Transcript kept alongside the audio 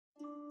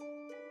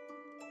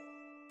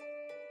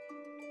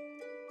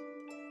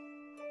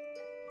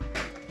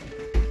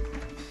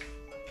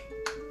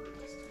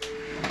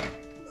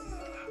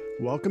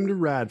Welcome to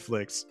Rad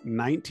Flicks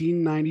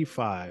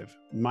 1995.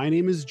 My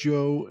name is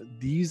Joe.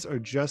 These are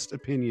just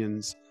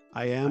opinions.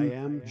 I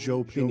am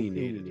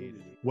Joepinionated.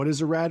 What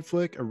is a rad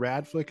flick? A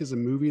rad flick is a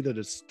movie that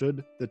has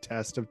stood the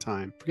test of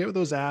time. Forget what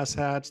those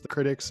asshats, the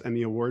critics, and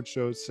the award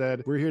shows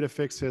said. We're here to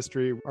fix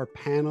history. Our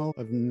panel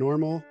of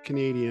normal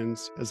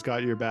Canadians has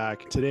got your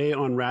back. Today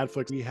on Rad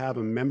Flicks, we have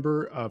a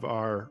member of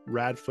our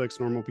Rad Flicks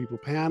Normal People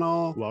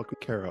panel. Welcome,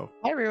 Caro.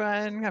 Hi,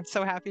 everyone. I'm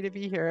so happy to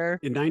be here.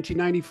 In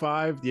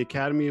 1995, the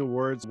Academy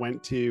Awards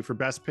went to, for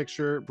Best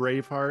Picture,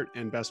 Braveheart,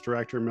 and Best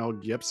Director, Mel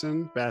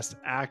Gibson. Best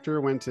Actor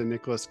went to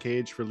Nicolas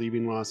Cage for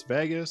Leaving Las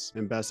Vegas,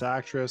 and Best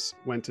Actress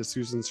went to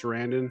Susan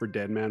Sarandon for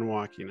Dead Man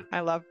Walking.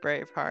 I love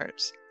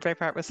Braveheart.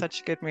 Braveheart was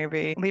such a good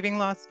movie. Leaving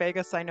Las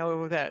Vegas, I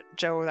know that,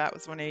 Joe, that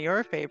was one of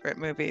your favorite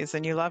movies,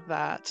 and you love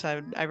that.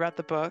 I read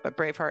the book, but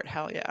Braveheart,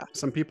 hell yeah.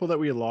 Some people that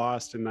we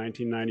lost in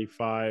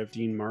 1995,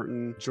 Dean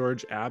Martin,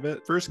 George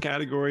Abbott. First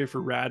category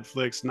for Rad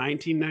Flicks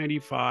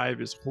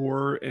 1995 is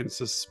horror and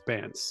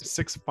suspense.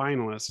 6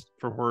 finalists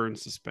for horror and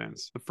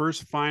suspense. The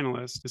first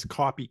finalist is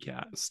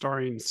Copycat,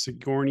 starring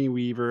Sigourney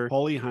Weaver,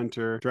 Holly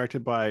Hunter,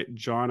 directed by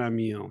John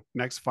Amiel.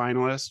 Next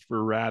finalist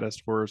for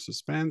Raddest Horror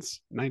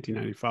Suspense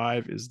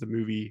 1995 is the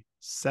movie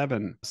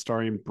Seven,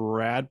 starring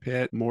Brad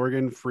Pitt,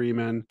 Morgan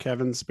Freeman,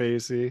 Kevin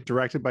Spacey,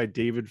 directed by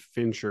David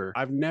Fincher.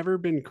 I've never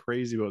been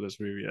crazy about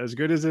this movie. As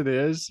good as it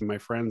is, my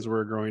friends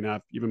were growing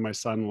up. Even my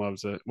son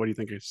loves it. What do you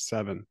think of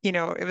Seven? You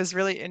know, it was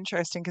really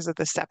interesting because of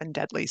the 7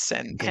 deadly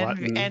sins.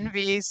 Glutton.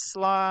 Envy,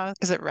 sloth.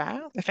 Is it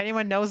wrath? If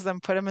anyone knows them,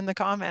 put them in the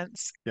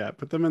comments. Yeah,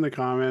 put them in the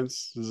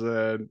comments.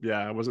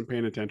 I wasn't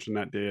paying attention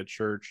that day at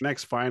church.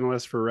 Next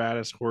finalist for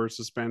Raddest Horror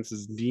Suspense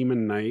is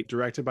Demon Knight,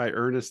 directed by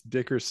Ernest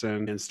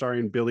Dickerson and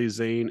starring Billy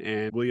Zane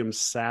and William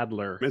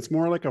Sadler. It's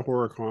more like a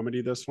horror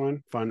comedy, this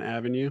one. Fun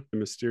Avenue. The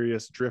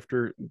mysterious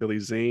drifter Billy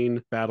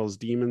Zane battles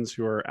demons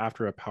who are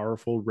after a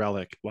powerful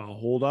relic while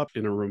holed up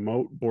in a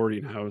remote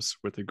boarding house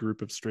with a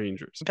group of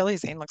strangers. Billy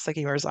Zane looks like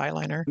he wears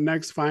eyeliner.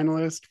 Next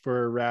finalist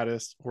for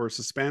Raddest Horror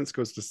Suspense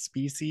goes to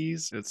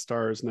Species. It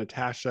stars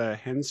Natasha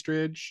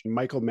Henstridge,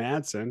 Michael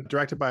Madsen,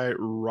 directed by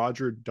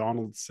Roger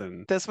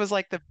Donaldson. This was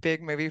like the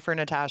big movie for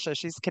Natasha.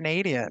 She's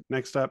Canadian.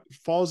 Next up,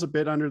 falls a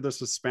bit under the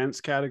suspense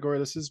category.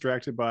 This is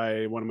directed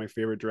by one of my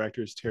favorite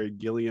directors, Terry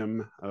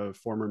Gilliam, a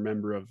former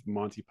member of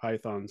Monty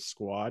Python's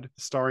Squad,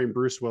 starring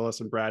Bruce Willis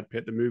and Brad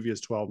Pitt. The movie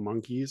is 12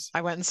 Monkeys.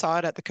 I went and saw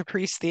it at the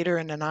Caprice Theater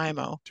in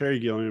Nanaimo. Terry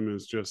Gilliam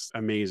is just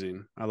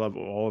amazing. I love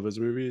all of his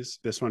movies.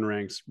 This one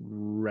ranks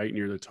right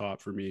near the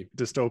top for me.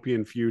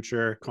 Dystopian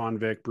future,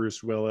 convict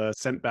Bruce Willis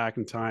sent back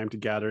in time to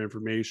gather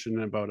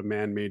information about a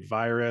man-made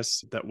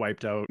virus that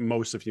wiped out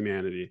most of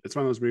humanity. It's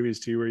one of those movies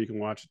too where you can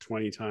watch it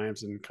 20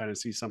 times and kind of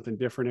see something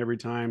different every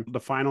time. The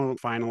final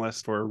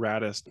finalist for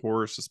Raddest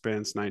Horror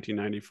Suspense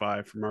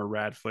 1995 from our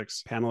Rad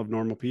Flicks panel of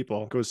normal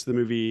people goes to the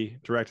movie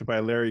directed by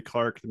Larry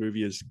Clark. The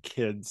movie is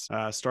Kids,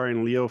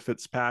 starring Leo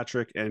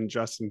Fitzpatrick and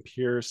Justin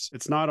Pierce.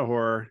 It's not a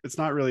horror. It's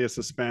not really a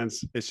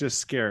suspense. It's just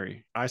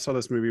scary. I saw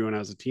this movie when I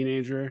was a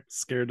teenager,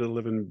 scared the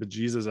living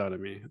bejesus out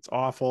of me. It's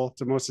awful. It's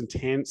the most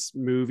intense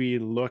movie.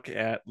 Look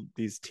at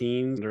these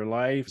teens, their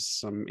life,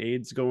 some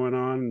AIDS going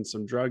on and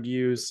some drug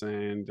use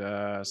and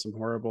some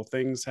horrible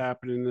things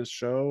happen in this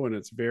show. And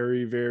it's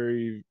very,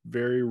 very,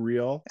 very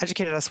real.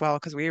 Educated us well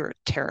because we were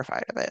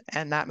terrified of it.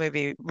 And that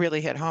movie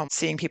really hit home,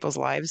 seeing people's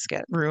lives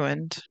get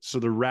ruined. So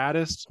the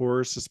raddest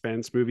horror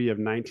suspense movie of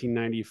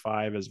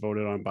 1995, as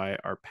voted on by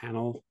our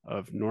panel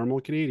of normal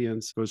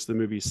Canadians, goes to the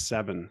movie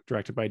Seven,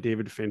 directed by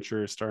David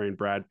Fincher, starring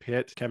Brad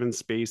Pitt, Kevin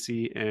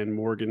Spacey, and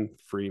Morgan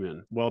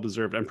Freeman. Well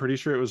deserved. I'm pretty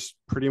sure it was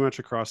pretty much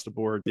across the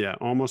board. Yeah,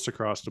 almost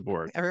across the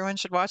board. Everyone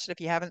should watch it.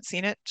 If you haven't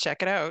seen it,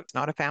 check it out. It's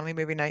not a family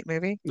movie night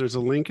movie. There's a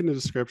link in the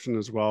description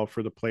as well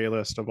for the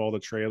playlist of all the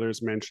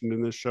trailers mentioned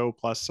in this show,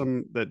 plus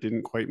some that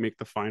didn't quite make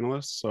the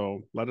finalists.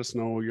 So let us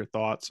know your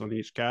thoughts on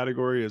each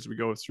category as we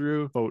go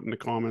through. Vote in the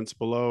comments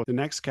below. The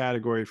next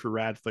category for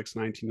Rad Flicks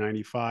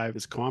 1995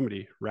 is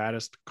comedy.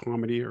 Raddest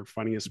comedy or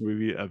funniest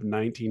movie of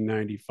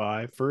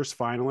 1995. First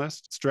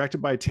finalist. It's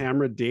directed by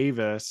Tamra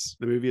Davis.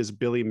 The movie is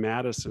Billy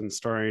Madison,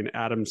 starring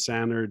Adam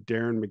Sandler,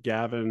 Darren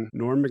McGavin,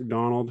 Norm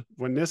Macdonald.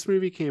 When this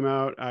movie came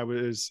out, it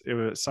was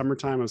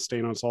summertime. I was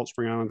staying on Salt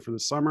Spring Island for the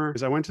summer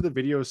because I went to the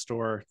video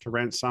store to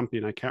rent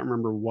something. I can't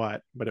remember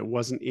what, but it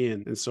wasn't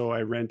in. And so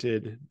I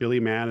rented Billy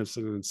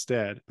Madison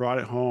instead, brought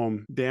it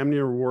home, damn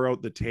near wore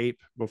out the tape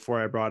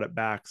before I brought it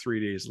back 3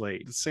 days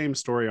late. The same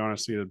story,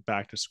 honestly, to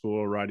Back to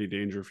School, Rodney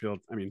Dangerfield.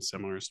 I mean,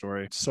 similar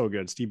story. So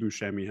good. Steve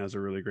Buscemi has a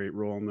really great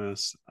role in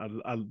this.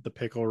 The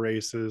pickle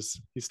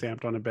races, he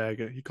stamped on a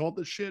bag. He called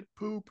the shit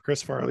poop.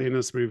 Chris Farley in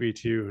this movie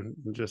too.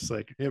 And just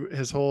like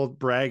his whole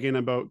bragging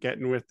about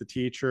getting with the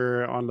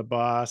teacher on the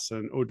bus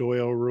and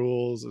O'Doyle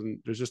rules. And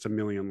there's just a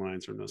million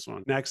lines from this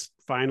one. Next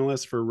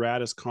finalist for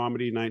Raddest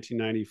Comedy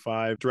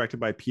 1995, directed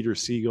by Peter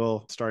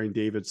Siegel, starring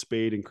David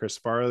Spade and Chris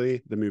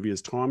Farley. The movie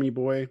is Tommy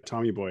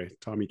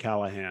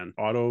Callahan,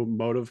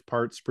 automotive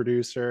parts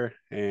producer,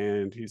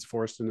 and he's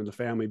forced into the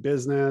family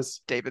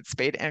business. David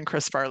Spade and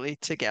Chris Farley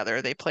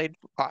together. They played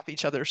off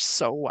each other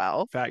so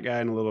well. Fat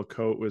guy in a little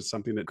coat was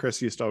something that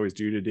Chris used to always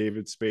do to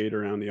David Spade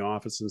around the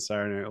office in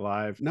Saturday Night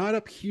Live. Not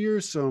up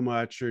here so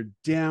much or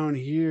down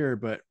here,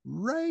 but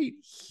right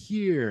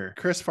here.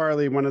 Chris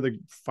Farley, one of the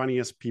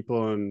funniest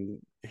people in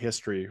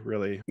history,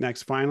 really.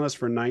 Next finalist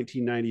for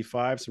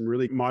 1995, some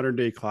really modern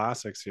day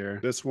classics here.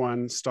 This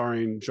one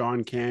starring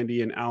John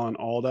Candy and Alan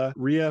Alda,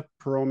 Rhea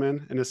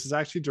Perlman, and this is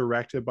actually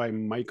directed by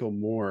Michael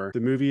Moore. The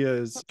movie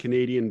is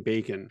Canadian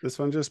Bacon. This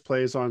one just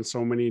plays on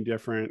so many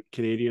different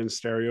Canadian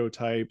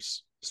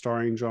stereotypes,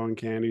 starring John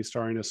Candy,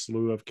 starring a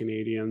slew of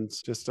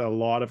Canadians. Just a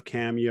lot of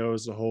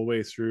cameos the whole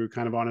way through.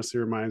 Kind of honestly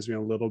reminds me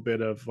a little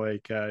bit of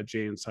like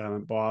Jay and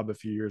Silent Bob a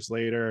few years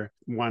later.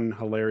 One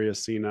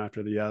hilarious scene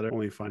after the other,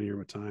 only funnier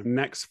with time.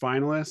 Next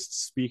finalist,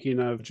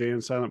 speaking of Jay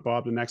and Silent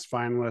Bob, the next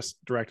finalist,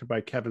 directed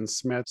by Kevin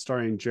Smith,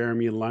 starring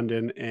Jeremy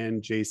London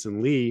and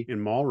Jason Lee in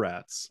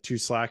Mallrats. Two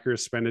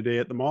slackers spend a day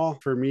at the mall.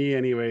 For me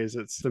anyways,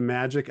 it's the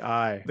magic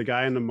eye. The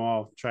guy in the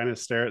mall trying to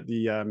stare at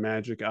the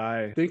magic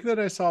eye. I think that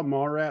I saw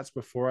Mallrats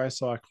before I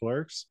saw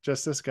Clerks.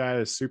 Just this guy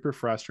is super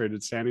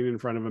frustrated standing in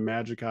front of a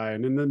magic eye.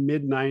 And in the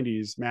mid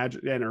 90s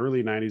and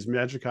early 90s,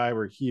 magic eye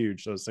were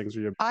huge. Those things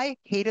were. I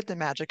hated the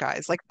magic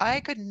eyes. Like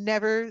I could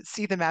never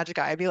see the magic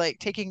eye. I'd be like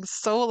taking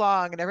so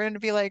long and everyone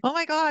would be like, oh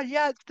my God,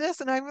 yeah, it's this.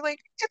 And I'm like,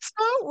 it's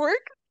not working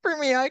for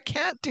me. I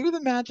can't do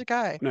the magic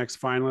eye. Next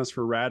finalist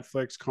for Rad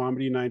Flicks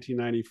Comedy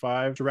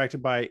 1995,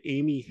 directed by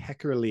Amy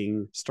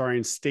Heckerling,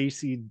 starring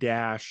Stacey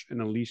Dash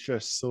and Alicia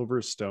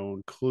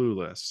Silverstone,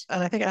 Clueless.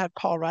 And I think it had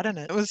Paul Rudd in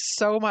it. It was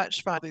so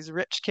much fun. These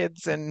rich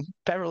kids in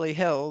Beverly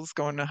Hills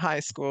going to high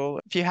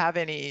school. If you have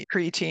any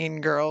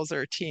preteen girls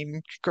or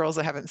teen girls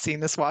that haven't seen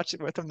this, watch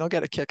it with them. They'll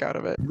get a kick out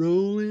of it.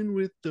 Rolling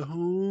with the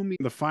homie.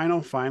 The final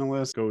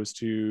finalist goes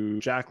to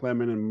Jack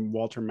Lemmon and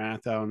Walter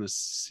Matthau in the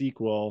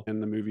sequel,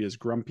 and the movie is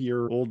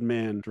Grumpier Old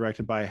Man,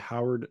 directed by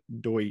Howard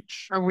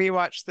Deutsch. We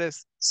watched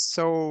this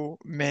so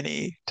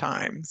many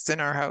times in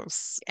our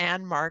house.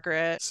 Anne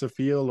Margaret.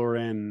 Sophia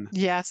Loren.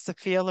 Yes,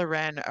 Sophia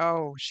Loren.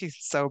 Oh, she's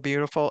so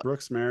beautiful.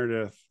 Brooks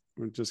Meredith,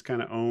 just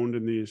kind of owned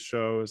in these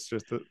shows,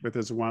 just with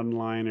his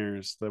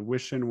one-liners, the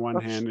wish in one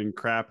hand and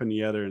crap in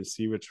the other and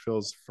see which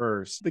fills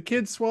first. The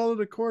kid swallowed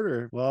a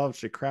quarter. Well, if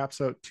she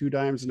craps out 2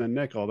 dimes and a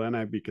nickel, then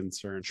I'd be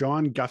concerned.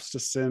 John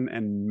Gustafson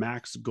and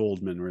Max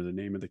Goldman were the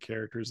name of the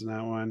characters in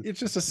that one. It's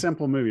just a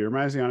simple movie. It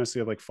reminds me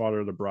honestly of like Father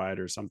of the Bride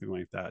or something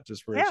like that.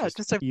 Just where it's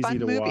just a easy fun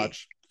to movie.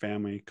 watch.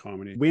 Family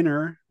comedy.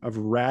 Winner of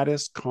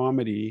Raddest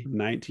Comedy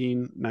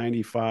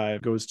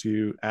 1995 goes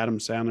to Adam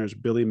Sandler's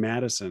Billy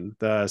Madison.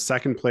 The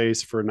second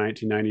place for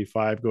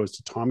 1995 goes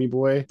to Tommy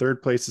Boy.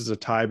 Third place is a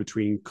tie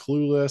between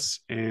Clueless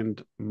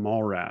and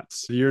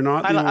Mallrats. You're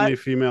not the only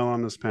female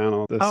on this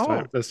panel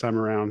this time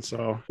around.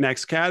 So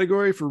next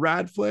category for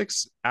Rad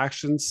Flicks,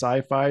 action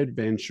sci-fi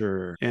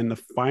adventure. And the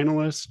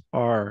finalists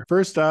are,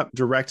 first up,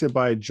 directed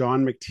by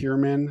John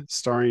McTiernan,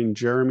 starring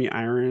Jeremy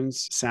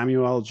Irons,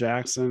 Samuel L.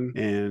 Jackson,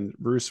 and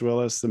Bruce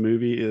Willis. The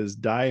movie is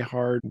Die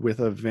Hard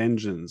with a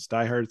Vengeance.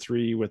 Die Hard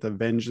 3 with a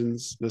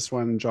Vengeance. This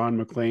one, John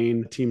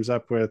McClane teams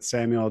up with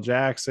Samuel L.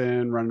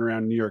 Jackson, running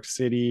around New York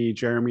City.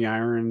 Jeremy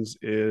Irons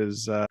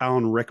is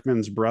Alan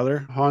Rickman's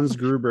brother. Hans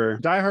Gruber.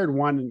 Die Hard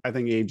 1, I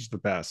think, aged the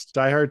best.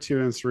 Die Hard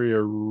 2 and 3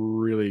 are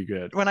really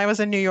good. When I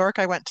was in New York,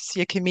 I went to see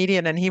a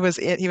comedian and he was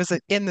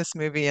in this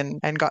movie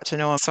and got to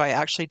know him. So I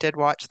actually did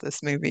watch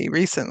this movie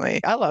recently.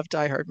 I love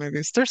Die Hard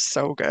movies. They're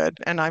so good.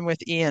 And I'm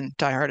with Ian.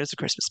 Die Hard is a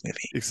Christmas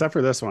movie. Except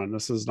for this one.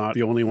 This is not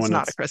the only one. It's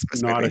not a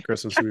Christmas movie. Not a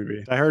Christmas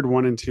movie. Die Hard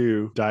 1 and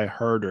 2, Die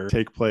Harder,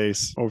 take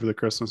place over the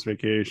Christmas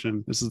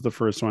vacation. This is the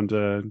first one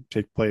to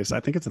take place. I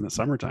think it's in the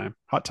summertime.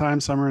 Hot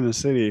Time Summer in the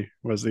City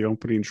was the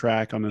opening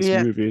track on this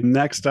movie.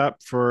 Next up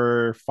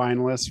for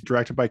finalists,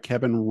 directed by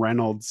Kevin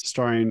Reynolds,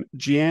 starring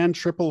Jeanne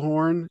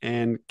Tripplehorn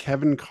and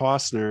Kevin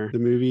Costner. The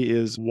movie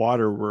is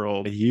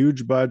Waterworld. A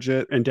huge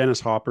budget, and Dennis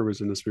Hopper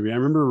was in this movie. I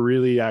remember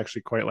really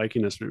actually quite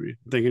liking this movie,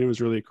 thinking it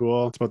was really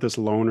cool. It's about this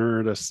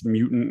loner, this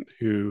mutant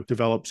who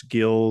develops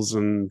gills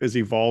and is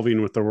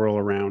evolving with the world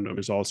around him.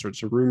 There's all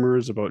sorts of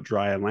rumors about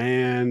dry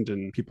land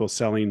and people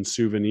selling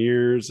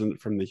souvenirs and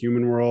from the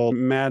human world.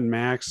 Mad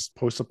Max,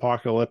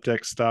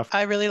 post-apocalyptic stuff.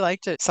 I really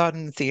liked it. Saw it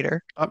in the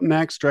theater. Up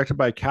next, directed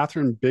by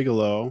Catherine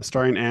Bigelow,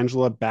 starring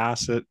Angela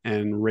Bassett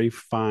and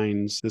Ralph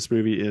Fiennes. This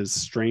movie is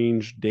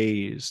Strange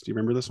Days. Do you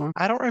remember this one?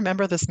 I don't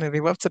remember this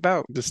movie. What's it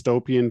about?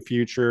 Dystopian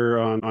future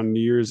on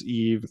New Year's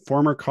Eve.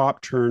 Former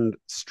cop turned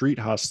street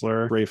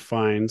hustler, Ralph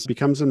Fiennes,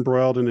 becomes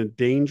embroiled in a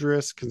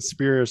dangerous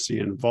conspiracy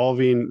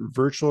involving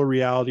virtual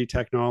reality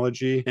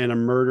technology and a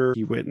murder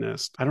he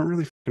witnessed. I don't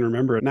really Can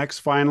remember it.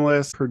 Next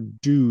finalist,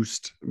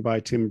 produced by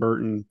Tim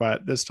Burton,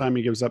 but this time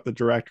he gives up the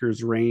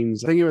director's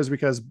reins. I think it was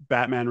because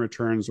Batman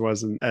Returns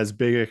wasn't as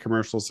big a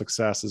commercial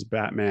success as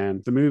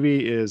Batman. The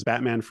movie is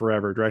Batman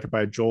Forever, directed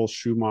by Joel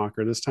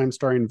Schumacher, this time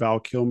starring Val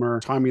Kilmer,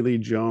 Tommy Lee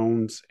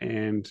Jones,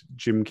 and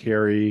Jim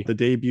Carrey. The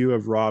debut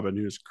of Robin,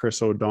 who's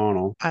Chris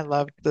O'Donnell. I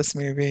loved this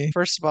movie.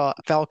 First of all,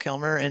 Val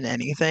Kilmer in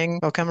anything.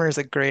 Val Kilmer is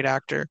a great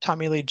actor.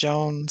 Tommy Lee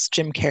Jones,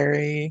 Jim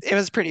Carrey. It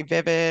was pretty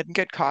vivid,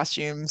 good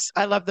costumes.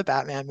 I love the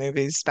Batman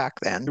movies back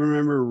then. I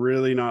remember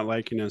really not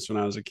liking this when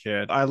I was a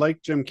kid. I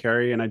liked Jim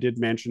Carrey, and I did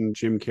mention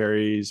Jim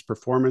Carrey's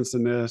performance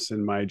in this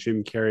in my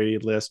Jim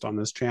Carrey list on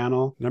this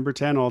channel. Number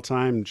 10 all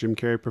time Jim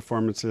Carrey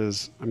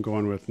performances. I'm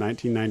going with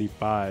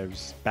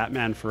 1995's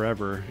Batman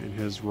Forever in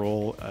his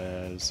role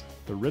as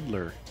the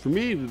Riddler. For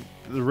me,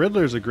 the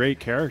Riddler is a great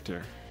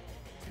character,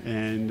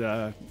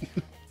 and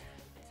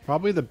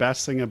probably the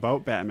best thing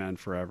about Batman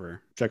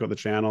Forever. Check out the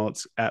channel.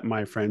 It's at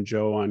My Friend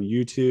Joe on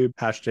YouTube.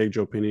 Hashtag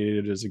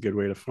Joepinionated is a good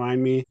way to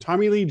find me.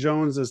 Tommy Lee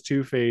Jones as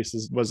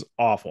Two-Face was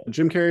awful.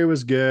 Jim Carrey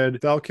was good.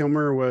 Val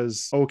Kilmer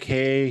was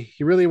okay.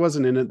 He really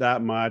wasn't in it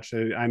that much.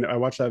 I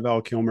watched that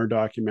Val Kilmer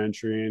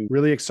documentary and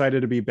really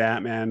excited to be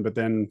Batman, but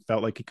then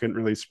felt like he couldn't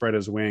really spread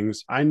his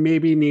wings. I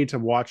maybe need to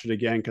watch it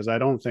again because I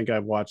don't think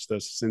I've watched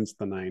this since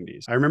the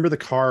 90s. I remember the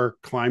car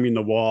climbing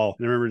the wall,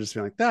 and I remember just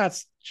being like,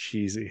 that's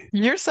cheesy.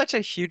 You're such a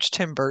huge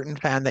Tim Burton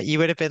fan that you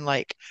would have been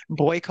like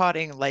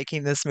boycotting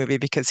liking this movie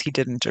because he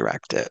didn't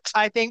direct it.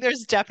 I think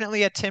there's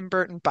definitely a Tim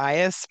Burton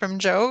bias from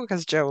Joe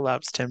because Joe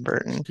loves Tim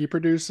Burton. He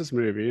produced this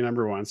movie,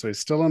 number one, so he's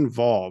still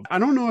involved. I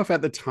don't know if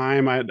at the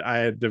time I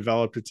had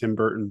developed a Tim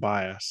Burton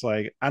bias.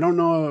 Like, I don't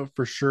know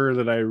for sure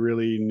that I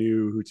really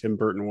knew who Tim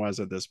Burton was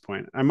at this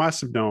point. I must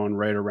have known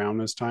right around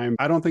this time.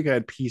 I don't think I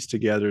had pieced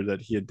together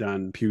that he had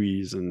done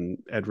Pewie's and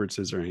Edward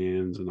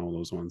Scissorhands and all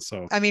those ones.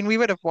 So, I mean, we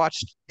would have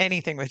watched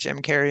anything with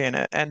Jim Carrey in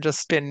it and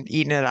just been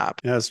eating it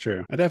up. yeah, that's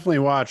true. I definitely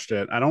watched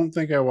it. I don't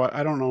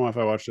know if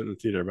I watched it in the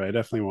theater, but I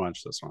definitely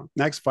watched this one.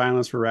 Next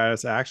finalist for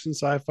Raddest Action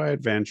Sci-Fi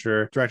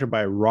Adventure, directed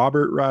by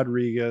Robert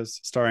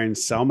Rodriguez, starring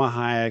Selma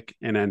Hayek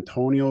and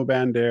Antonio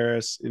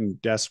Banderas in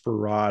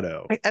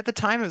Desperado. At the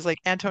time, it was like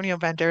Antonio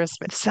Banderas,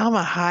 but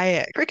Selma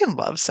Hayek. I freaking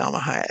love Selma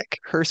Hayek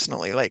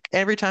personally. Like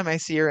every time I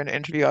see her in an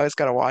interview, I always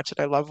got to watch it.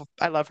 I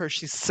love her.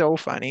 She's so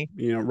funny.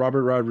 You know,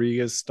 Robert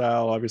Rodriguez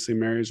style obviously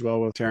marries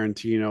well with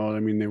Tarantino. I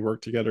mean, they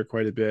work together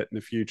quite a bit in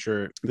the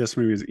future. This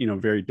movie is,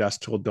 very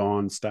Dusk Till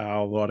Dawn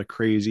style, a lot of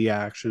crazy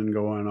action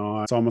going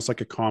on. It's almost like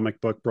a comic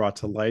book brought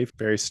to life.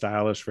 Very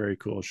stylish, very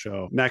cool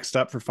show. Next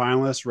up for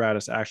finalists,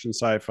 Raddest Action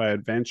Sci-Fi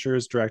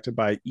Adventures, directed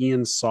by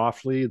Ian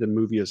Softly. The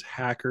movie is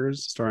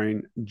Hackers,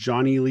 starring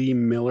Johnny Lee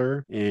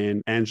Miller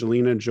and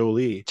Angelina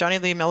Jolie. Johnny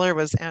Lee Miller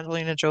was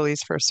Angelina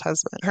Jolie's first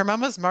husband. Her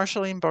mom was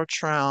Marceline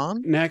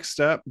Bertrand.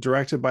 Next up,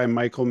 directed by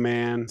Michael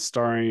Mann,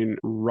 starring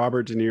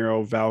Robert De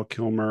Niro, Val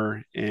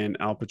Kilmer, and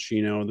Al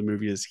Pacino. The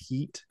movie is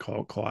Heat,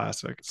 cult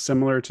classic.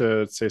 Similar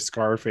to, say,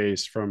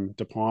 Scarface from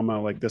De Palma,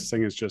 like this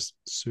thing is just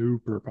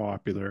super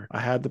popular. I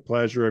had the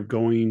pleasure of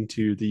going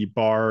to the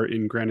bar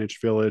in Greenwich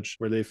Village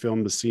where they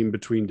filmed the scene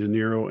between De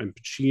Niro and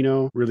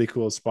Pacino. Really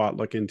cool spot.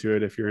 Look into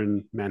it if you're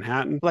in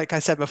Manhattan. Like I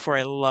said before,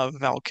 I love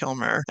Val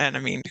Kilmer. And I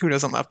mean, who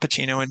doesn't love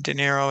Pacino and De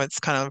Niro? It's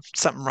kind of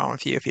something wrong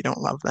with you if you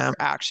don't love them.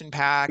 Action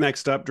packed.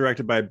 Next up,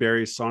 directed by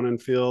Barry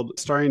Sonnenfeld,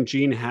 starring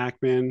Gene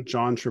Hackman,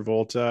 John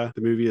Travolta.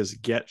 The movie is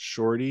Get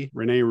Shorty,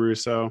 Rene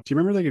Russo. Do you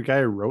remember the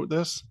guy who wrote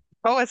this?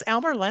 Oh, it's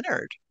Elmer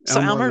Leonard. So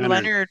Elmer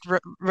Leonard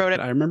wrote it.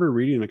 I remember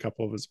reading a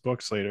couple of his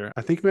books later.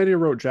 I think maybe he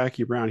wrote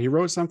Jackie Brown. He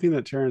wrote something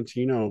that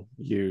Tarantino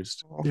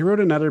used. He wrote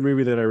another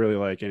movie that I really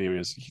like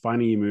anyways.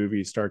 Funny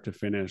movie, start to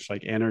finish,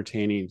 like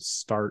entertaining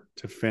start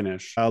to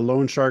finish. A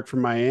loan shark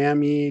from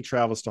Miami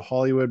travels to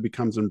Hollywood,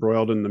 becomes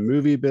embroiled in the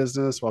movie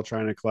business while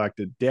trying to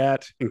collect a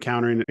debt,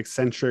 encountering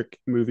eccentric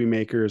movie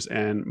makers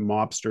and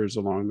mobsters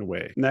along the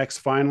way.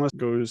 Next finalist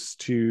goes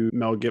to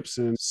Mel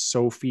Gibson's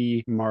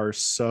Sophie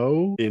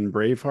Marceau in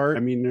Braveheart.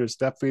 I mean, there's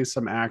definitely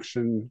some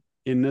action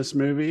in this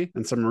movie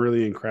and some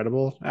really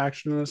incredible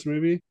action in this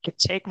movie. You can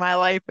take my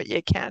life, but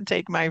you can't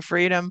take my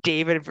freedom.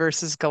 David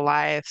versus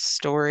Goliath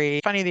story.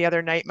 Funny, the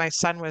other night, my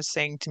son was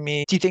saying to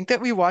me, do you think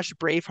that we watched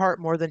Braveheart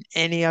more than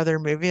any other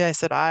movie? I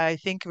said, I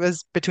think it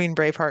was between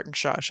Braveheart and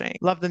Shawshank.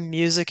 Love the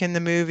music in the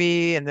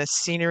movie and the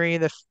scenery,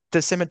 the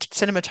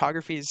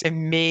cinematography is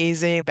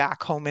amazing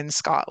back home in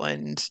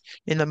Scotland,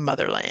 in the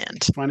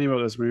motherland. Funny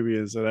about this movie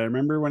is that I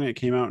remember when it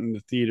came out in the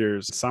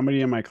theaters,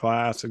 somebody in my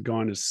class had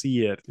gone to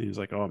see it. And he was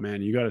like, oh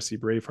man, you got to see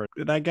Braveheart.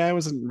 That guy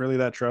wasn't really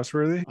that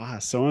trustworthy.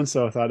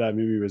 So-and-so thought that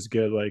movie was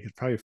good. Like, it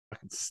probably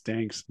fucking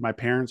stinks. My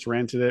parents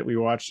rented it. We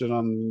watched it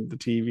on the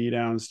TV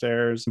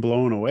downstairs.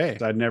 Blown away.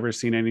 I'd never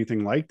seen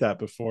anything like that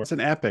before. It's an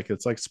epic.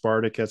 It's like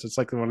Spartacus. It's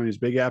like one of these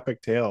big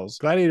epic tales.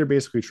 Gladiator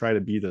basically tried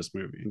to be this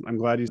movie. I'm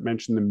glad you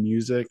mentioned the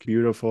music.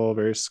 Beautiful,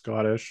 very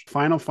Scottish.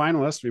 Final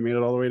finalist, we made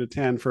it all the way to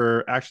 10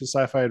 for Action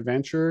Sci-Fi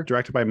Adventure,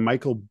 directed by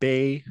Michael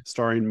Bay,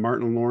 starring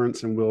Martin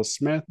Lawrence and Will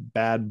Smith.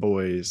 Bad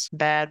Boys.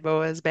 Bad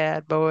Boys,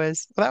 Bad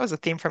Boys. Well, that was a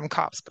theme from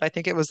Cops, but I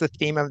think it was the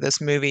theme of this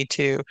movie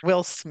too.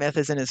 Will Smith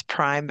is in his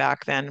prime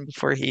back then action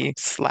before he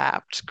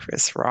slapped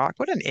Chris Rock.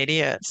 What an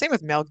idiot. Same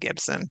with Mel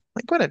Gibson.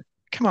 Like, what a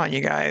Come on,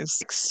 you guys.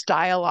 Like,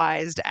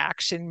 stylized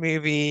action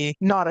movie,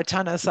 not a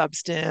ton of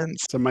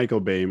substance. It's a Michael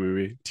Bay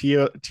movie.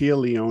 Tia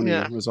Leone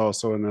Yeah. was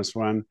also in this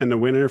one. And the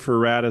winner for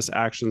Raddest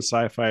Action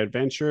Sci-Fi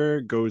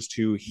Adventure goes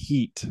to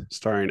Heat,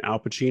 starring Al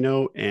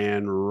Pacino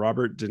and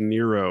Robert De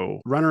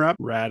Niro. Runner-up,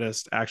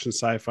 Raddest Action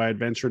Sci-Fi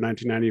Adventure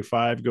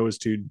 1995 goes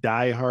to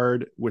Die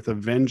Hard with a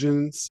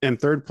Vengeance. And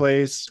third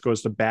place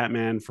goes to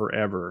Batman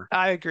Forever.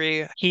 I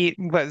agree. He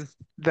was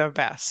the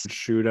best.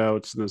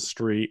 Shootouts in the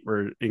street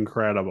were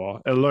incredible.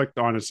 It looked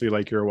honestly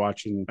like you're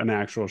watching an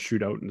actual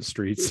shootout in the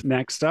streets.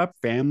 Next up,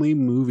 Family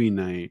Movie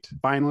Night.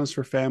 Finalists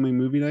for Family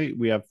Movie Night,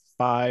 we have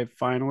 5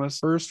 finalists.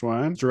 First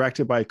one,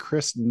 directed by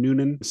Chris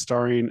Noonan,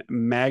 starring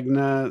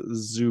Magna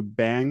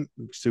Zubanski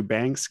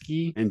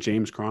and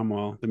James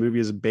Cromwell. The movie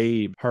is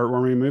Babe.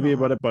 Heartwarming movie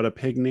about a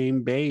pig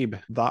named Babe.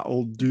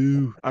 That'll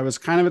do. I was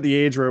kind of at the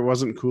age where it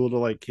wasn't cool to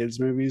like kids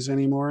movies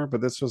anymore,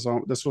 but this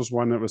was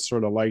one that was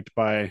sort of liked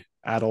by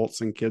adults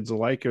and kids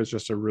alike. It was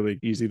just a really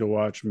easy to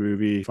watch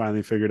movie.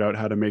 Finally figured out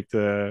how to make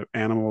the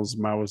animals'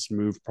 mouths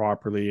move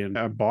properly, and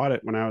I bought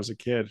it when I was a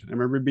kid. I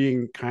remember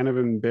being kind of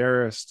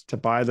embarrassed to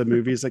buy the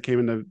movies that came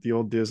in the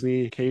old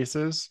Disney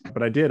cases,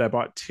 but I did. I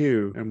bought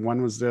 2, and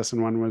one was this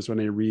and one was when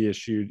they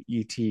reissued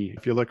E.T.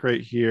 If you look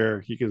right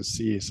here, you can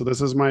see. So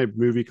this is my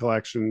movie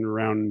collection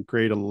around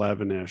grade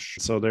 11-ish.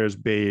 So there's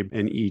Babe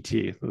and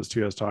E.T., those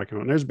 2 I was talking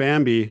about. And there's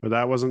Bambi, but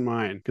that wasn't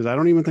mine because I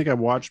don't even think I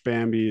watched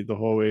Bambi the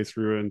whole way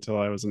through until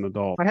I was an adult.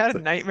 I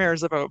had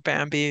nightmares about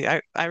Bambi.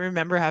 I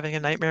remember having a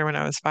nightmare when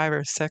I was 5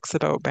 or 6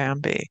 about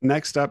Bambi.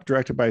 Next up,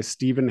 directed by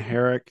Stephen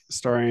Herrick,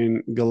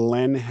 starring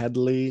Glenn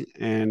Headley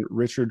and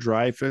Richard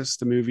Dreyfuss.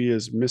 The movie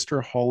is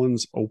Mr.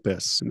 Holland's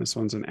Opus. And this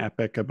one's an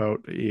epic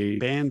about a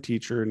band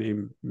teacher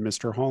named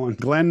Mr. Holland.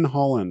 Glenn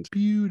Holland.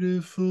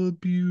 Beautiful,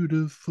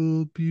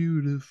 beautiful,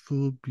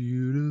 beautiful,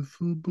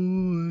 beautiful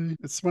boy.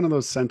 It's one of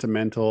those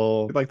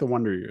sentimental, like the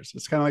Wonder Years.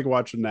 It's kind of like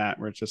watching that,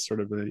 where it's just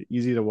sort of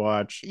easy to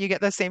watch. You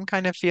get the same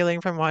kind of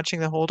feeling from watching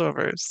The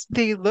Holdovers.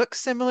 They look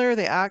similar,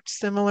 they act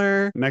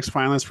similar. Next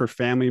finalist for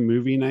Family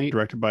Movie Night,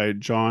 directed by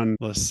John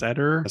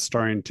Lasseter,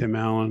 starring Tim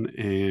Allen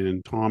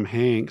and Tom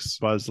Hanks,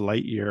 Buzz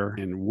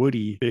Lightyear, and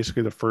Woody.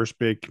 Basically the first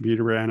big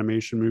computer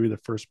animation movie, the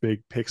first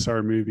big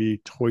Pixar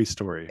movie, Toy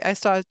Story. I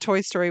saw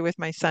Toy Story with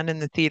my son in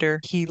the theater.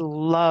 He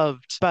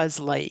loved Buzz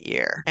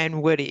Lightyear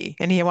and Woody,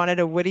 and he wanted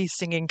a Woody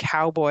singing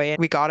cowboy, and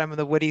we got him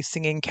the Woody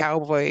singing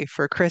cowboy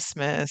for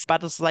Christmas.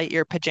 Buzz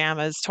Lightyear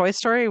pajamas. Toy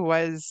Story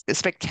was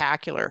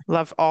spectacular.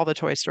 Love all the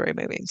Toy Story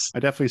movies. I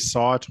definitely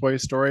saw Toy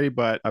Story,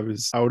 but I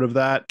was out of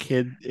that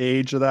kid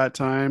age of that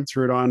time.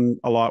 Threw it on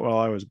a lot while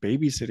I was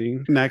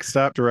babysitting. Next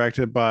up,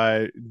 directed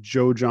by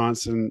Joe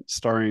Johnson,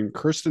 starring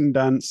Kirsten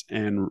Dunst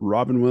and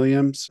Robin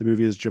Williams. The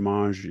movie is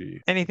Jumanji.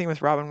 Anything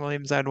with Robin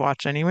Williams I'd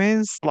watch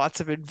anyways. Lots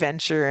of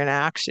adventure and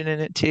action in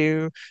it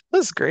too. It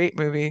was a great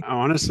movie.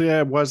 Honestly,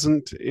 I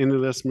wasn't into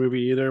this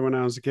movie either when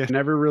I was a kid. I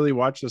never really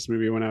watched this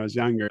movie when I was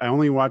younger. I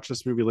only watched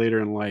this movie later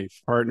in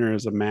life. Partner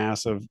is a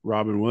massive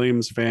Robin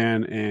Williams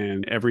fan,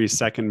 and every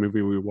second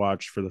movie we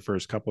watched for the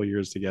first couple of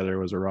years together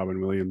was a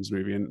Robin Williams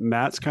movie. And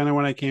that's kind of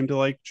when I came to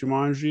like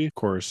Jumanji. Of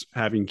course,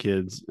 having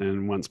kids,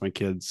 and once my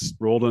kids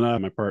rolled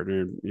enough, my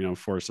partner,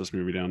 forced this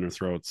movie down their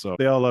throats. So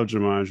they all love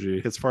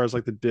Jumanji. As far as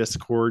like the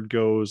Discord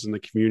goes and the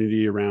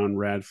community around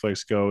Rad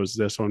Flicks goes,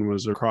 this one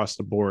was across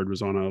the board,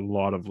 was on a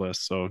lot of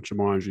lists. So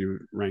Jumanji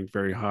ranked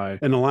very high.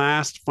 And the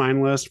last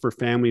finalist for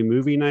Family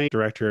Movie Night,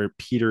 director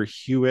Peter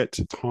Hewitt,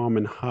 Tom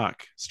and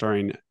Huck,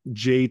 starring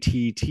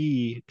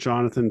JTT,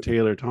 Jonathan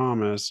Taylor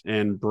Thomas,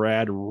 and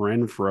Brad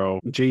Renfro.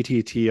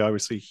 JTT,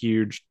 obviously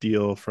huge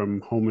deal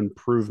from Home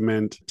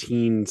Improvement,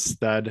 Teen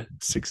Stud,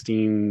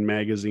 16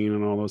 magazine,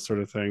 and all those sort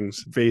of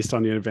things, based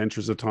on the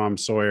adventures of Tom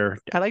Sawyer.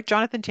 I like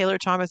Jonathan Taylor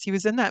Thomas. He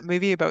was in that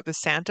movie about the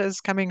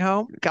Santas coming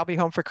home. I'll Be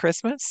Home for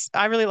Christmas.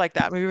 I really like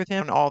that movie with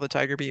him and all the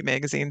Tiger Beat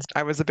magazines.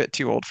 I was a bit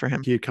too old for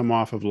him. He had come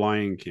off of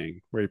Lion King,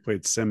 where he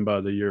played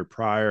Simba the year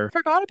prior.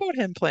 Forgot about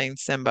him playing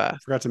Simba.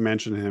 Forgot to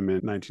mention him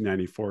in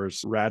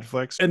 1994's Rad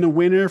Flicks. And the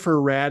winner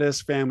for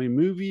Raddest Family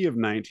Movie of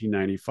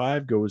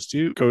 1995 goes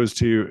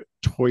to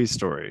Toy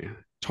Story.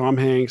 Tom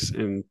Hanks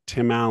and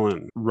Tim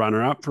Allen.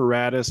 Runner-up for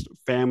Raddest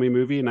Family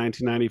Movie in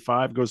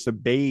 1995 goes to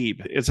Babe.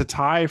 It's a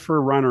tie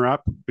for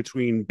runner-up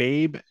between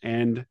Babe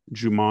and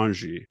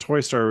Jumanji.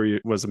 Toy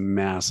Story was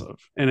massive.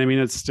 And I mean,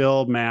 it's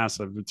still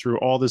massive. Through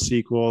all the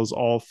sequels,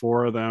 all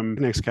 4 of them.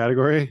 Next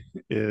category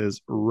is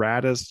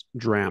Raddest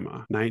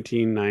Drama,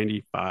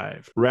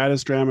 1995.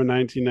 Raddest Drama,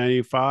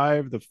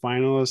 1995. The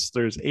finalists,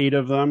 there's 8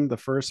 of them. The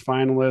first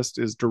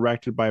finalist is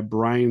directed by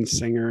Bryan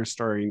Singer,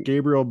 starring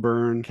Gabriel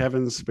Byrne,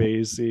 Kevin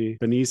Spacey,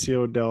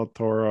 Benicio del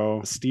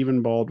Toro,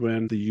 Stephen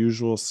Baldwin, The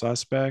Usual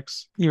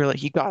Suspects. You were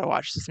like, you gotta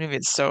watch this movie.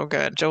 It's so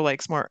good. Joe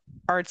likes more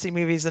artsy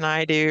movies than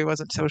I do.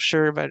 Wasn't so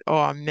sure, but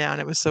oh man,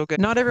 it was so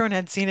good. Not everyone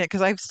had seen it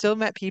because I've still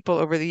met people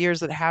over the years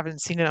that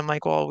haven't seen it. I'm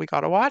like, well, we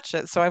gotta watch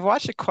it. So I've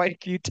watched it quite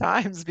a few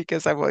times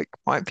because I like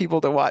want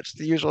people to watch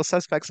The Usual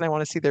Suspects and I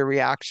want to see their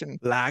reaction.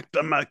 Like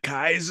the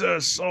Kaiser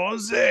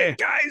Soze.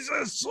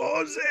 Kaiser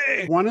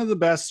Soze. One of the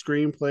best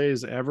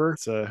screenplays ever.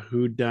 It's a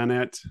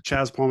whodunit.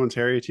 Chaz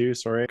Palminteri too,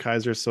 sorry.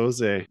 Kaiser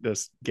Soze,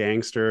 this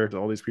gangster.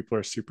 All these people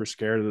are super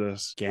scared of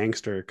this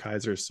gangster,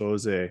 Kaiser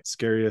Soze.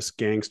 Scariest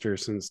gangster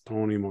since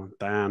Tony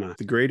Montana.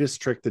 The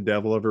greatest trick the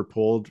devil ever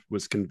pulled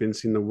was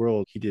convincing the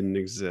world he didn't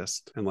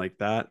exist. And like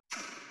that,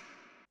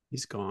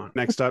 he's gone.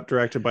 Next up,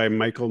 directed by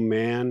Michael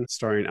Mann,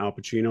 starring Al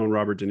Pacino and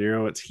Robert De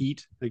Niro. It's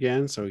Heat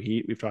again. So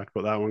Heat, we've talked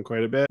about that one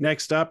quite a bit.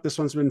 Next up, this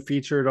one's been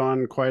featured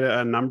on quite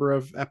a number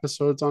of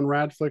episodes on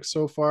Rad Flicks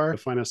so far. You'll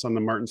find us on the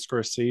Martin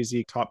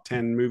Scorsese Top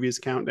 10 Movies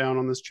Countdown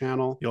on this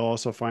channel. You'll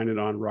also find it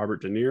on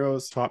Robert De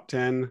Niro's Top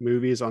 10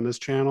 Movies on this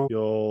channel.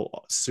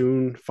 You'll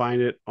soon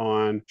find it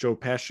on Joe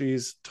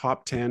Pesci's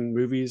Top 10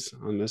 Movies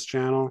on this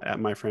channel at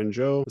My Friend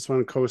Joe. This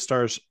one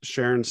co-stars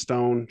Sharon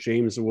Stone,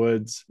 James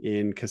Woods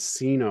in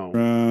Casino.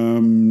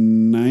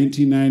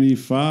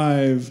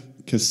 1995,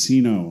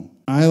 Casino.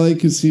 I like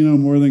Casino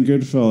more than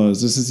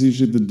Goodfellas. This is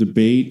usually the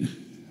debate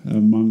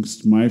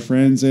amongst my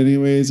friends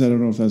anyways. I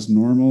don't know if that's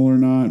normal or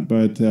not,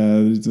 but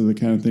these are the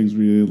kind of things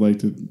we like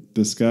to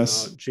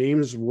discuss.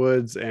 James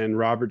Woods and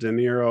Robert De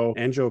Niro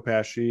and Joe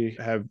Pesci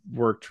have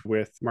worked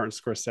with Martin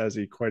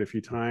Scorsese quite a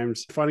few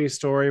times. Funny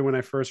story, when I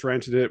first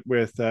rented it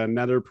with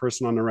another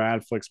person on the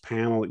Rad Flicks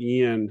panel,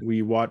 Ian,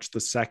 we watched the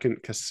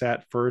second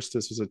cassette first.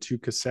 This was a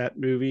 2-cassette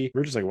movie.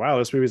 We're just like, wow,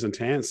 this movie's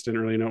intense.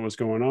 Didn't really know what was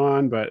going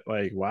on, but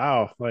like,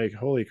 wow, like,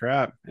 holy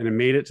crap. And it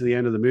made it to the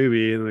end of the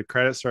movie and the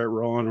credits start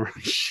rolling. We're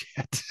like,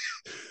 shit.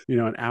 You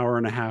know, an hour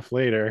and a half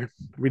later,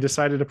 we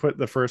decided to put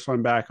the first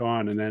one back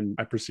on, and then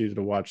I proceeded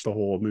to watch the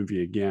whole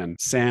movie again.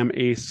 Sam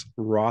Ace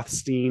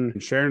Rothstein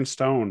and Sharon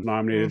Stone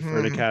nominated for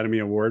an Academy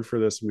Award for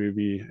this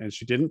movie, and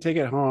she didn't take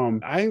it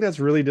home. I think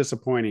that's really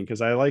disappointing because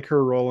I like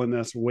her role in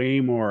this way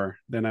more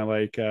than I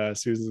like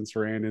Susan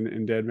Sarandon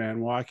in Dead Man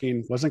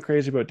Walking. Wasn't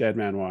crazy about Dead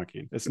Man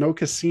Walking. It's no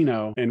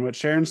Casino, and what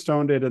Sharon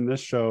Stone did in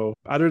this show,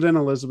 other than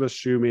Elizabeth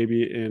Shue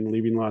maybe in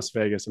Leaving Las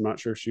Vegas, I'm not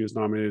sure if she was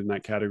nominated in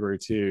that category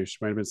too. She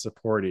might have been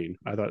supporting.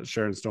 I thought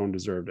Sharon Stone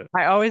deserved it.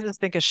 I always just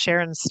think of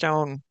Sharon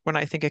Stone when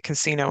I think of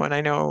Casino, and I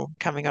know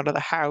coming out of the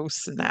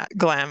house in that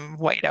glam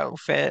white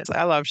outfit.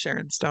 I love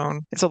Sharon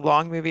Stone. It's a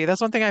long movie. That's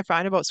one thing I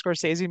find about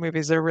Scorsese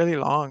movies. They're really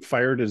long.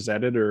 Fired his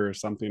editor or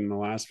something in the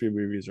last few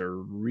movies are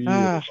really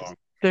Ah, long.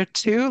 they're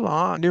too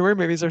long. Newer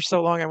movies are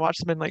so long. I watch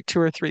them in like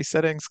 2 or 3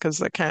 sittings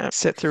because I can't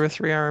sit through a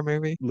 3-hour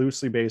movie.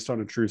 Loosely based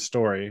on a true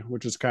story,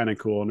 which is kind of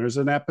cool. And there's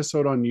an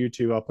episode on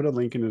YouTube. I'll put a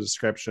link in the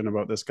description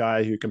about this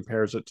guy who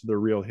compares it to the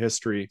real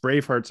history.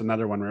 Braveheart's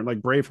another one where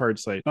like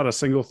Braveheart's like not a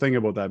single thing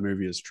about that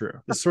movie is true.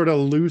 It's sort of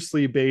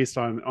loosely based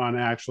on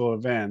actual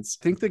events.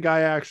 I think the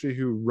guy actually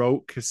who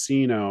wrote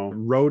Casino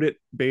wrote it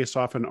based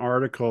off an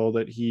article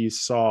that he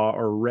saw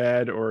or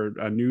read or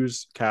a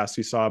newscast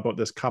he saw about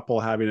this couple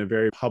having a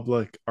very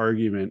public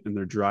argument in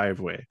their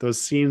driveway.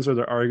 Those scenes where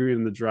they're arguing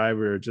in the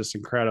driveway are just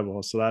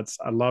incredible. So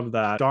I love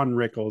that. Don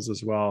Rickles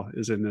as well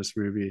is in this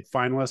movie.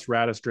 Finalist,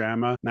 Raddest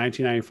Drama,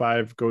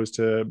 1995 goes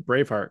to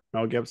Braveheart.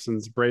 Mel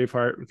Gibson's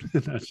Braveheart.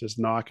 That's just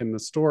knocking the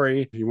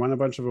story. He won a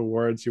bunch of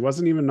awards. He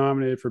wasn't even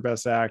nominated for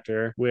Best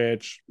Actor,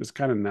 which is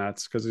kind of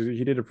nuts because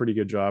he did a pretty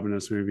good job in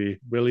this movie.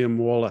 William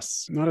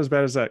Wallace. Not as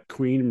bad as that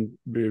Queen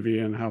movie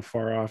and how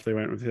far off they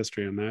went with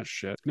history on that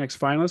shit. Next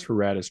finalist for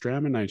Raddest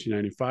Drama,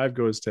 1995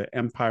 goes to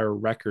Empire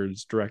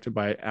Records, directed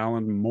by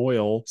Alan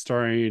Moyle,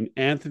 starring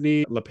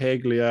Anthony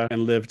LaPaglia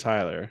and Liv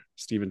Tyler.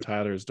 Steven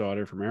Tyler's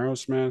daughter from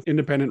Aerosmith.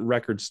 Independent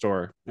record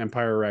store,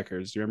 Empire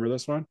Records. Do you remember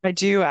this one? I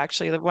do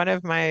actually. One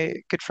of my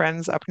good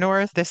friends up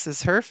north, this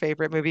is her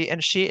favorite movie,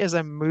 and she is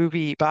a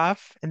movie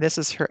buff, and this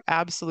is her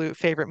absolute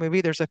favorite movie.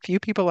 There's a few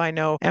people I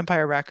know,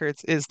 Empire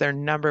Records is their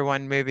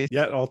 #1 movie.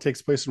 Yeah, it all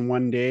takes place in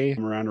one day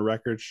around a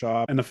record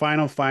shop. And the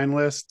final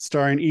finalist,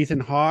 starring Ethan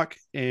Hawke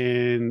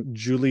and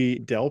Julie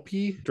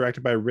Delpy,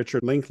 directed by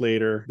Richard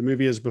Linklater. The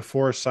movie is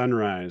Before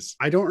Sunrise.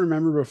 I don't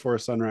remember Before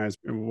Sunrise.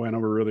 It went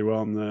over really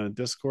well in the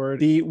Discord.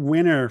 The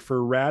winner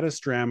for Raddest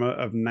Drama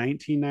of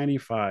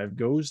 1995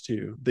 goes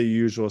to The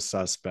Usual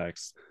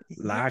Suspects.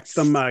 Like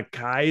the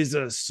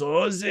Kaiser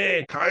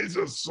Soze.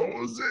 Kaiser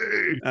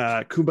Soze.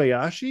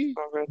 Kubayashi.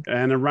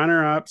 And the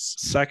runner-ups,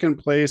 second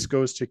place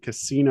goes to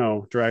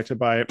Casino, directed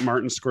by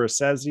Martin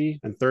Scorsese.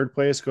 And third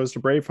place goes to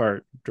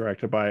Braveheart,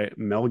 directed by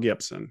Mel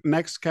Gibson.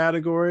 Next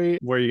category,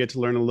 where you get to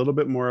learn a little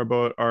bit more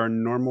about our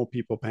Normal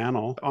People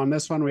panel. On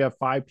this one, we have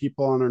 5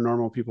 people on our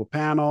Normal People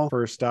panel.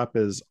 First up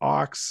is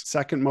Ox.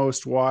 Second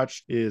most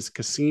watched is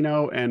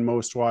Casino. And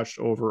most watched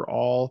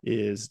overall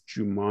is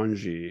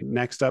Jumanji.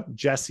 Next up,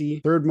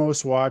 Jesse. Third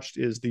most watched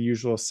is The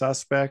Usual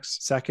Suspects.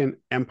 Second,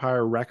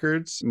 Empire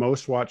Records.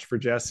 Most watched for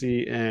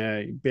Jesse,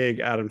 a big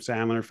Adam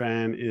Sandler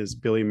fan, is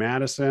Billy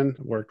Madison.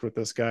 Worked with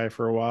this guy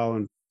for a while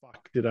and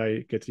fuck did I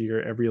get to hear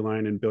every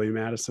line in Billy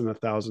Madison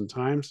 1,000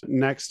 times.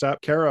 Next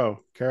up, Caro.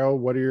 Caro,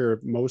 what are your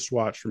most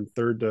watched from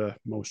third to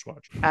most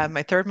watched?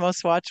 My third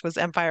most watched was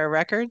Empire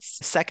Records.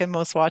 Second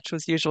most watched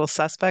was Usual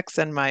Suspects,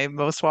 and my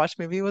most watched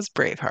movie was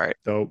Braveheart.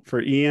 So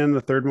for Ian,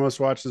 the third most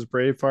watched is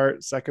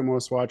Braveheart. Second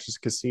most watched is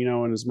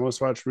Casino, and his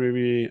most watched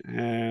movie,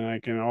 and I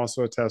can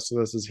also attest to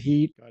this, is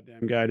Heat.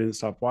 Goddamn guy didn't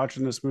stop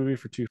watching this movie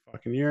for 2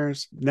 fucking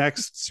years.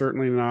 Next,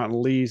 certainly not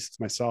least,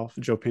 myself,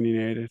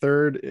 Joepinionated.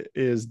 Third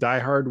is Die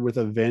Hard with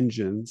a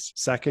Vengeance.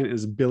 Second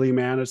is Billy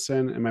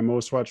Madison, and my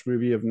most watched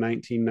movie of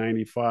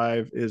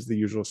 1995 is The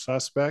Usual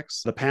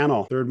Suspects. The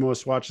panel, third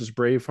most watched is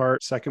Braveheart.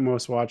 Second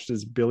most watched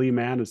is Billy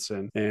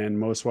Madison, and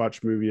most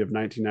watched movie of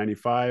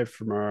 1995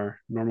 from our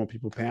normal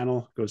people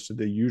panel goes to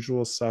The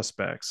Usual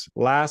Suspects.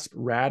 Last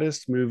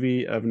raddest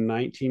movie of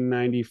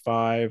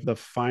 1995, the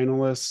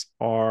finalists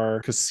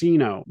are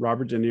Casino,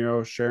 Robert De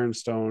Niro, Sharon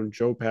Stone,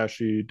 Joe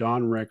Pesci,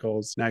 Don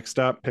Rickles. Next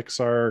up,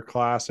 Pixar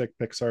classic,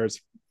 Pixar's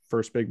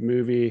first big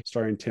movie,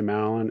 starring Tim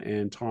Allen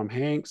and Tom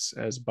Hanks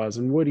as Buzz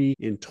and Woody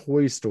in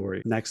Toy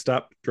Story. Next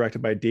up,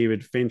 directed by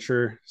David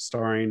Fincher,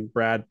 starring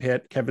Brad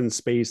Pitt, Kevin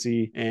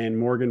Spacey, and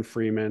Morgan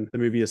Freeman. The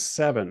movie is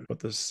Seven. What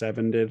the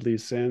 7 deadly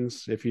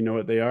sins? If you know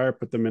what they are,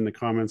 put them in the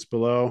comments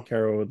below.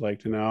 Caro would like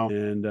to know,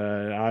 and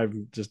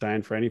I'm just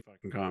dying for any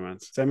fucking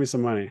comments. Send me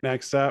some money.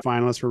 Next up,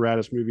 finalist for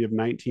raddest movie of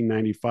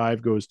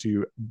 1995 goes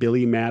to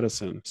Billy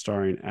Madison,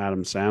 starring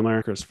Adam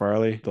Sandler, Chris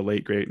Farley, the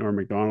late great Norm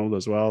Macdonald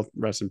as well.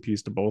 Rest in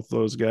peace to both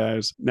those guys.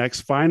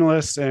 Next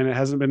finalist, and it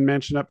hasn't been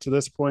mentioned up to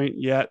this point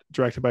yet,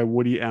 directed by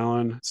Woody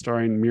Allen,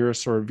 starring Mira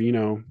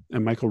Sorvino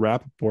and Michael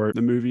Rappaport.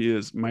 The movie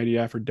is Mighty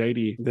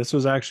Aphrodite. This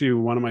was actually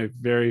one of my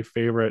very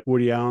favorite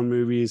Woody Allen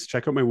movies.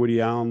 Check out my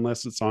Woody Allen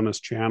list. It's on this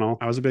channel.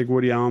 I was a big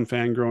Woody Allen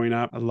fan growing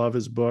up. I love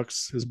his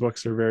books. His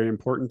books are very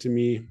important to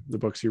me. The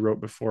books he wrote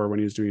before when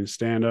he was doing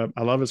stand-up.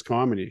 I love his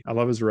comedy. I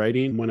love his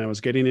writing. When I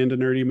was getting into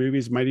nerdy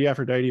movies, Mighty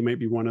Aphrodite might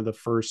be one of the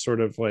first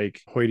sort of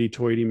like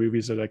hoity-toity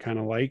movies that I kind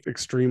of liked.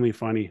 Extremely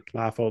funny.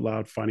 Laugh out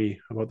loud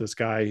funny about this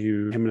guy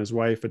who him and his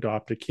wife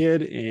adopt a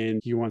kid, and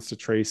he wants to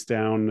trace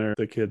down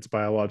the kid's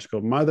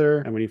biological mother.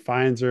 And when he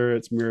finds her,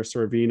 it's Mira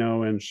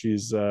Sorvino, and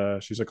she's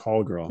a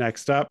call girl.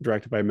 Next up,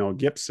 directed by Mel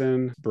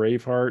Gibson,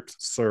 Braveheart,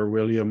 Sir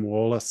William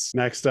Wallace.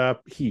 Next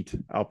up, Heat,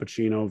 Al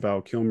Pacino,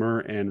 Val Kilmer,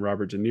 and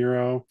Robert De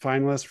Niro.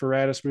 Finalist for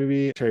raddest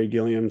movie, Terry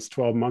Gilliam's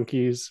 12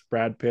 Monkeys,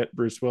 Brad Pitt,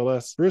 Bruce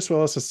Willis. Bruce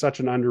Willis is such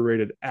an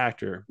underrated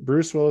actor.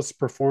 Bruce Willis'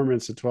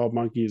 performance in 12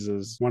 Monkeys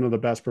is one of the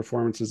best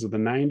performances of the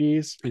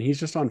 90s, and he's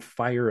just on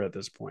fire at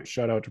this point.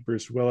 Shout out to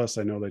Bruce Willis.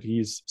 I know that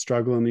he's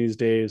struggling these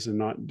days and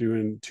not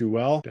doing too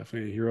well.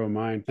 Definitely a hero of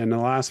mine. And the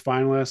last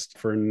finalist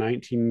for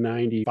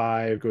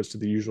 1995 goes to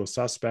The Usual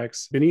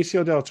Suspects.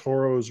 Benicio del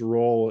Toro's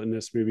role in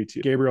this movie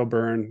too. Gabriel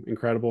Byrne,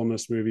 incredible in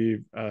this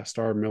movie.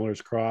 Star of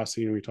Miller's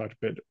Crossing. We talked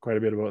quite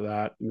a bit about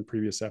that in the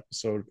previous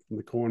episode from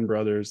the Coen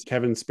brothers.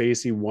 Kevin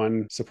Spacey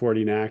won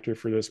supporting actor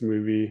for this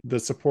movie. The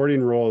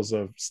supporting roles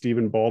of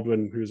Stephen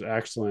Baldwin, who's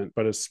excellent,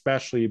 but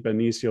especially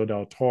Benicio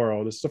del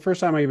Toro. This is the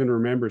first time I even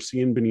remember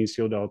seeing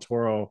Benicio del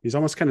Toro. He's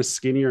almost kind of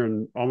skinnier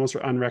and almost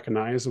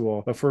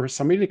unrecognizable. But for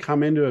somebody to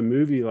come into a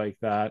movie like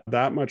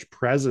that much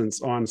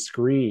presence on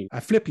screen, I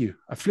flip you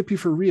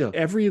for real.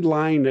 Every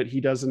line that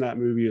he does in that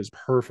movie is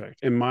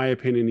perfect. In my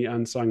opinion, the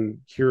unsung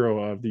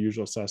hero of The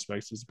Usual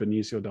Suspects is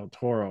Benicio del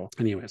Toro.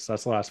 Anyways,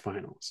 that's the last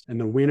finals. And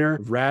the winner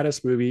of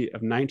raddest movie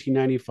of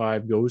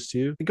 1995 goes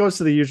to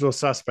The Usual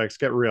Suspects.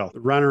 Get real.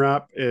 The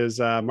runner-up is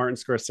Martin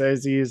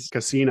Scorsese's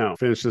Casino.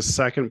 Finishes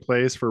second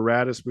place for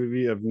raddest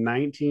movie of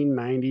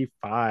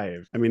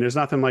 1995. I mean, there's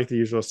nothing like The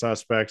Usual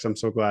Suspects. I'm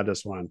so glad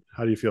this won.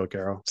 How do you feel,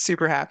 Carol?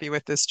 Super happy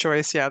with this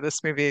choice. Yeah,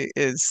 this movie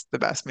is the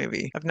best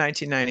movie of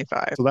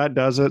 1995. So that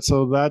does it.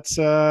 So that's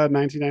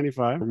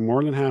 1995. We're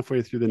more than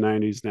halfway through the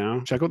 90s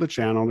now. Check out the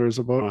channel. There's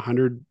about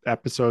 100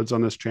 episodes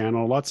on this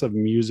channel. Lots of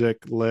music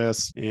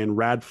lists and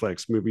Rad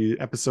Flicks movie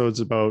episodes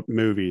about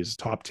movies.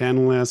 Top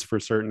 10 lists for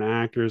certain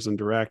actors and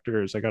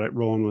directors. I got it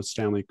rolling with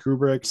Stanley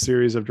Kubrick.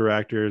 Series of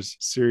directors,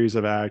 series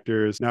of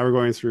actors. Now we're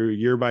going through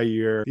year by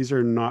year. These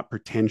are not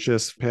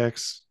pretentious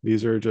picks.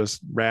 These are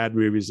just rad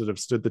movies that have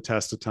stood the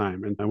test of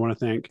time. And I want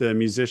to thank the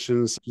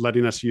musicians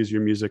letting us use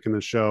your music in the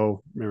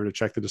show. Remember to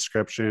check the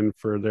description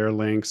for their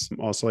links.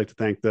 Also like to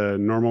thank the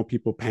Normal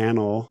People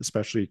panel,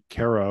 especially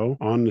Caro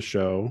on the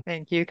show.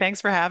 Thank you. Thanks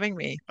for having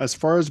me. As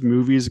far as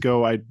movies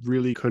go, I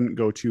really couldn't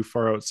go too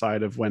far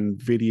outside of when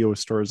video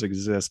stores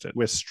existed.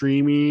 With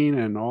streaming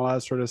and all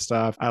that sort of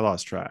stuff, I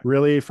lost track.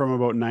 Really, from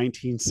about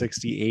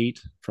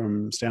 1968,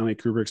 from Stanley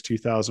Kubrick's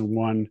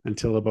 2001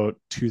 until about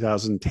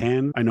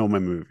 2010, I know my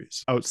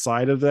movies.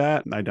 Outside of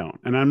that, I don't.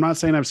 And I'm not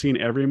saying I've seen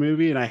every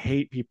movie, and I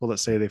hate people that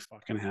say they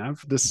fucking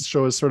have. This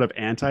show is sort of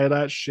anti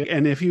that shit.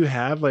 And if you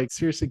have, like,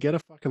 seriously, get a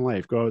fucking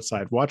life. Go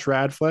outside, watch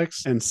Rad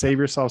Flicks, and save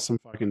yourself some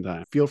fucking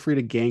time. Feel free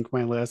to gank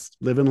my list.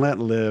 Live and let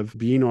live.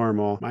 Be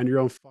normal. Mind your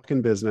own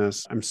fucking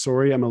business. I'm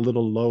sorry I'm a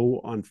little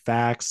low on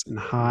facts and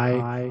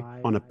high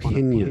on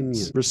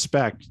opinions.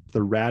 Respect the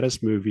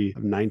raddest movie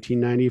of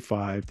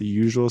 1995, The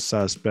Usual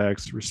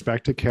Suspects.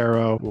 Respect to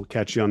Caro. We'll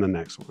catch you on the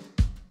next one.